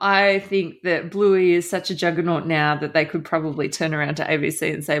 I think that Bluey is such a juggernaut now that they could probably turn around to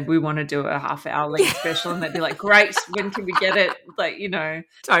ABC and say, we want to do a half-hour length special, and they'd be like, great, when can we get it? Like,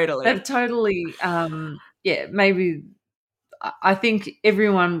 Totally. They've totally, maybe I think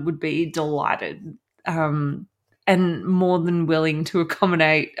everyone would be delighted and more than willing to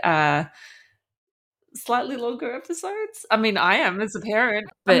accommodate slightly longer episodes. I mean, I am as a parent.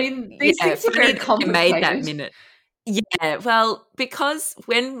 But, these things are very complicated. Made that minute. Yeah, well, because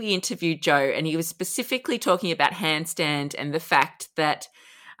when we interviewed Joe and he was specifically talking about Handstand and the fact that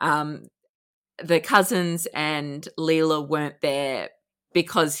the cousins and Leela weren't there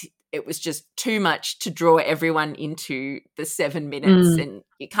because it was just too much to draw everyone into the 7 minutes and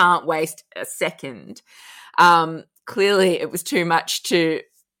you can't waste a second. Clearly it was too much to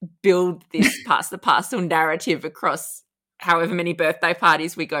build this Pass the Parcel narrative across however many birthday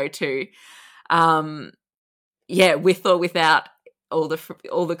parties we go to. With or without all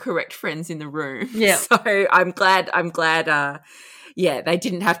the correct friends in the room. Yeah. So I'm glad. They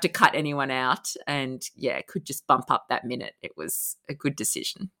didn't have to cut anyone out, and could just bump up that minute. It was a good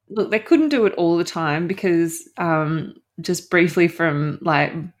decision. Look, they couldn't do it all the time because just briefly from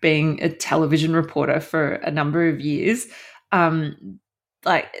like being a television reporter for a number of years,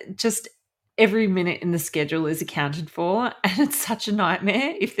 just every minute in the schedule is accounted for, and it's such a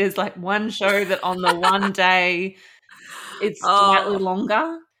nightmare if there's like one show that on the one day it's slightly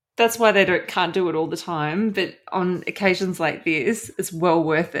longer. That's why they can't do it all the time, but on occasions like this, it's well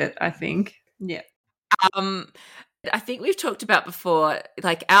worth it, I think. Yeah. I think we've talked about before,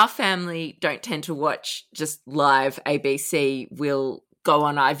 like our family don't tend to watch just live ABC. We'll go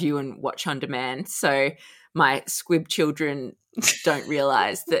on iView and watch on demand. So my squib children don't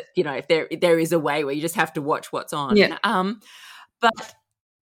realise that, there is a way where you just have to watch what's on. Yeah. But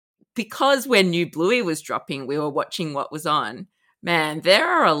because when New Bluey was dropping, we were watching what was on. Man, there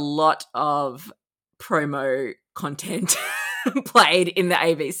are a lot of promo content played in the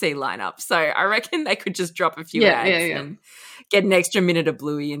ABC lineup. So I reckon they could just drop a few ads and get an extra minute of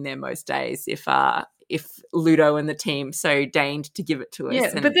Bluey in there most days if Ludo and the team so deigned to give it to us.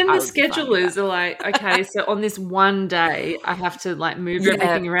 Yeah, but then the schedulers are like, okay, so on this one day I have to like move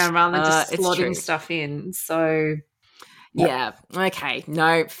everything around rather than just slotting stuff in. So yeah, okay,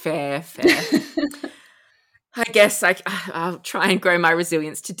 no, fair. I guess I'll try and grow my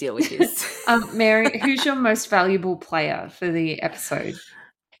resilience to deal with this. Mary, who's your most valuable player for the episode?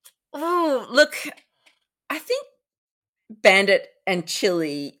 Oh, look, I think Bandit and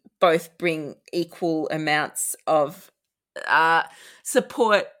Chili both bring equal amounts of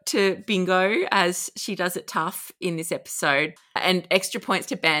support to Bingo as she does it tough in this episode, and extra points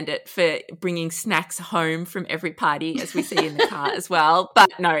to Bandit for bringing snacks home from every party, as we see in the car as well. But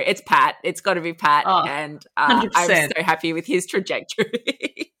no, it's Pat. It's got to be Pat, and I'm so happy with his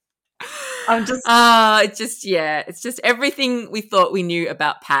trajectory. It's just everything we thought we knew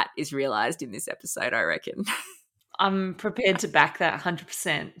about Pat is realised in this episode, I reckon. I'm prepared to back that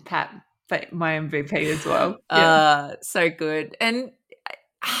 100%, Pat, but my MVP as well. Yeah. So good. And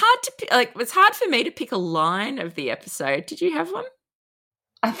it's hard for me to pick a line of the episode. Did you have one?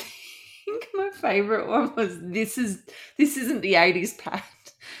 I think my favourite one was this isn't the 80s, Pat.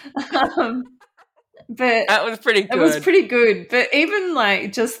 But that was pretty good. It was pretty good. But even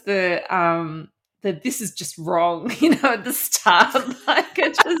like just the this is just wrong, at the start. Like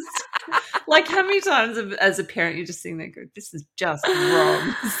it just like how many times as a parent you're just sitting there go, this is just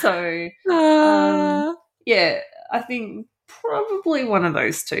wrong. So yeah, I think probably one of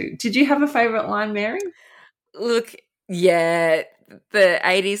those two. Did you have a favourite line, Mary? Look, yeah, the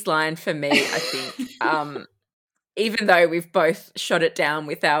 80s line for me, I think, even though we've both shot it down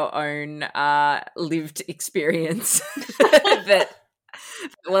with our own lived experience that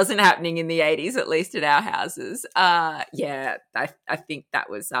wasn't happening in the 80s, at least at our houses. I think that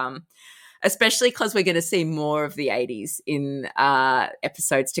was especially because we're going to see more of the 80s in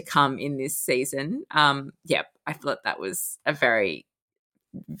episodes to come in this season. I thought that was a very,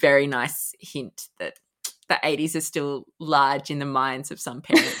 very nice hint that the 80s are still large in the minds of some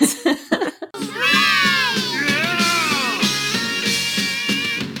parents.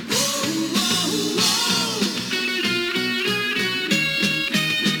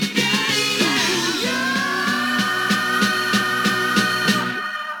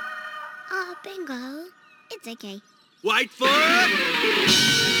 Bingo. It's okay. Wait for it!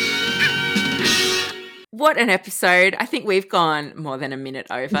 What an episode. I think we've gone more than a minute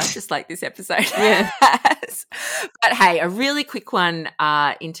over, just like this episode has. But hey, a really quick one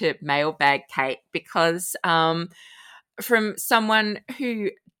into Mailbag Kate, because from someone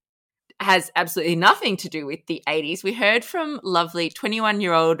who has absolutely nothing to do with the 80s, we heard from lovely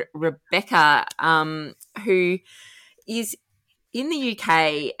 21-year-old Rebecca, who is in the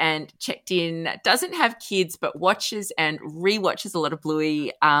UK and checked in, doesn't have kids but watches and rewatches a lot of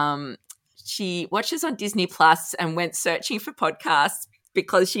Bluey. She watches on Disney Plus and went searching for podcasts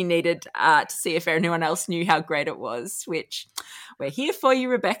because she needed to see if anyone else knew how great it was, which we're here for you,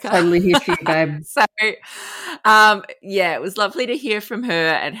 Rebecca. Totally here for you, babe. So, it was lovely to hear from her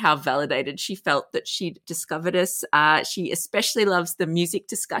and how validated she felt that she'd discovered us. She especially loves the music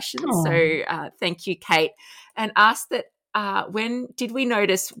discussion. Aww. So thank you, Kate. And asked that when did we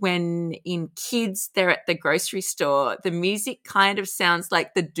notice when in Kids they're at the grocery store, the music kind of sounds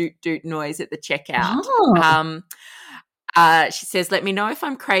like the doot-doot noise at the checkout. Oh. She says, let me know if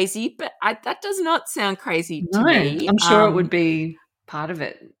I'm crazy, but that does not sound crazy to No, me. I'm sure it would be part of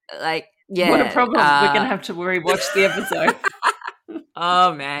it. Like, yeah. What a problem. We're going to have to rewatch the episode.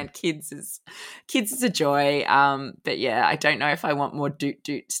 Oh, man, Kids is a joy. But, yeah, I don't know if I want more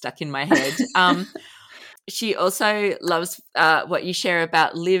doot-doot stuck in my head. She also loves what you share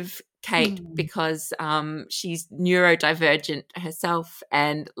about Liv, Kate, because she's neurodivergent herself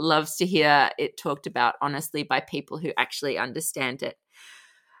and loves to hear it talked about honestly by people who actually understand it.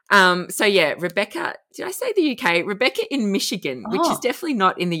 Rebecca, did I say the UK? Rebecca in Michigan, which is definitely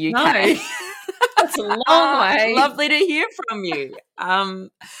not in the UK. No. That's a long way. Lovely to hear from you.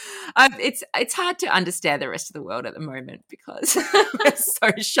 It's hard to understand the rest of the world at the moment because we're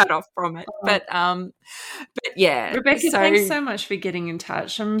so shut off from it. But yeah, Rebecca, thanks so much for getting in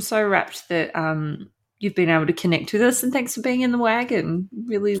touch. I'm so rapt that you've been able to connect with us, and thanks for being in the wagon.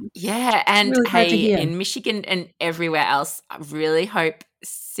 Really, yeah. And really hey, in Michigan and everywhere else, I really hope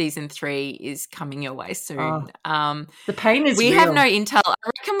season 3 is coming your way soon. The pain is we real. have no intel. I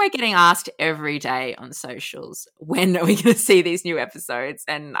reckon we're getting asked every day on socials, when are we going to see these new episodes?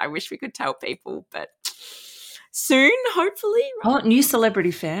 And I wish we could tell people, but soon, hopefully. Oh, new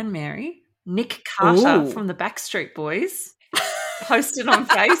celebrity fan, Mary. Nick Carter from the Backstreet Boys. posted on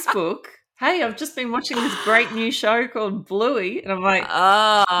Facebook, hey, I've just been watching this great new show called Bluey. And I'm like,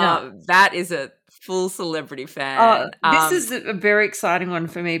 no. That is a full celebrity fan. This is a very exciting one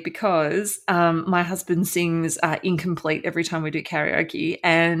for me because my husband sings Incomplete every time we do karaoke.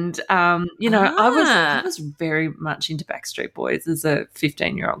 And, I was very much into Backstreet Boys as a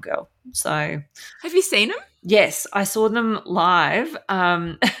 15-year-old girl. So have you seen them? Yes, I saw them live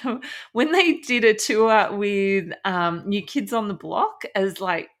when they did a tour with New Kids on the Block as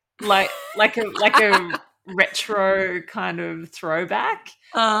like a retro kind of throwback.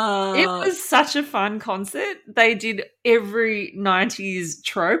 It was such a fun concert. They did every 90s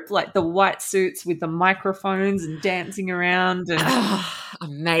trope, like the white suits with the microphones and dancing around. And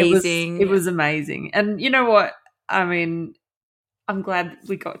amazing. It was amazing. And you know what? I mean, I'm glad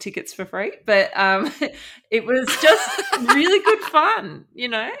we got tickets for free, but it was just really good fun,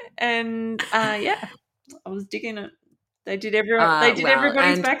 and I was digging it. They did everybody's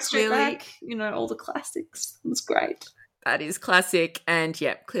Backstreet Back, all the classics. It was great. That is classic. And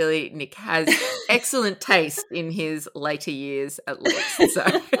clearly Nick has excellent taste in his later years at least. So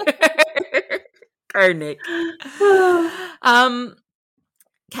go Nick.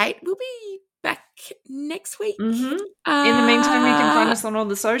 Kate, we'll be back next week. Mm-hmm. In the meantime, you can find us on all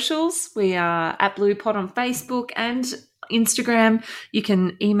the socials. We are at BlueyPod on Facebook and Instagram. You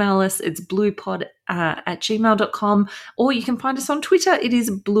can email us. It's blueypod at gmail.com, or you can find us on Twitter. It is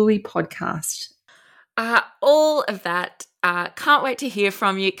Bluey Podcast. All of that. Can't wait to hear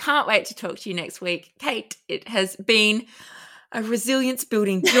from you. Can't wait to talk to you next week. Kate, it has been a resilience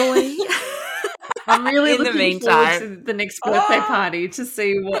building joy. I'm really looking forward to the next birthday party to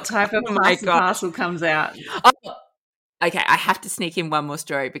see what type of parcel comes out. Okay, I have to sneak in one more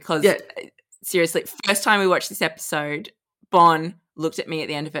story because seriously, first time we watched this episode, Bon looked at me at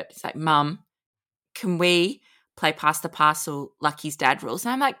the end of it. It's like, Mum, can we play Pass the Parcel Lucky's Dad Rules?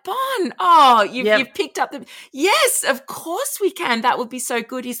 And I'm like, Bon, you've picked up the... Yes, of course we can. That would be so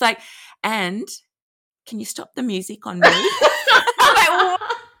good. He's like, and can you stop the music on me? I'm like, what?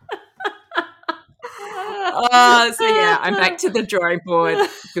 I'm back to the drawing board,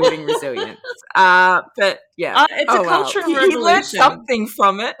 building resilience. But it's a cultural revolution. He learned something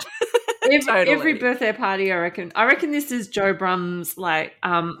from it. Every birthday party, I reckon this is Joe Brum's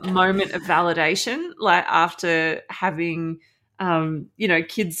moment of validation, like after having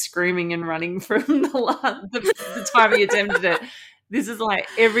kids screaming and running from the time he attempted it. This is like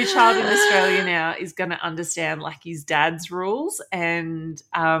every child in Australia now is going to understand Lucky's dad's rules and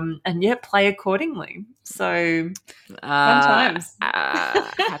play accordingly. So fun times.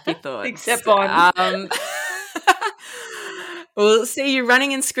 Happy thoughts. Except Bon. We'll see you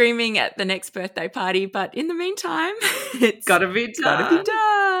running and screaming at the next birthday party, but in the meantime, it's gotta be done.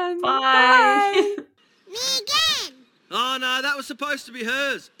 Bye. Me again. Oh no, that was supposed to be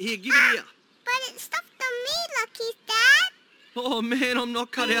hers. Here, give it here. But it stopped on me, Lucky's dad. Oh man, I'm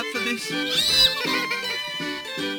not cut out for this.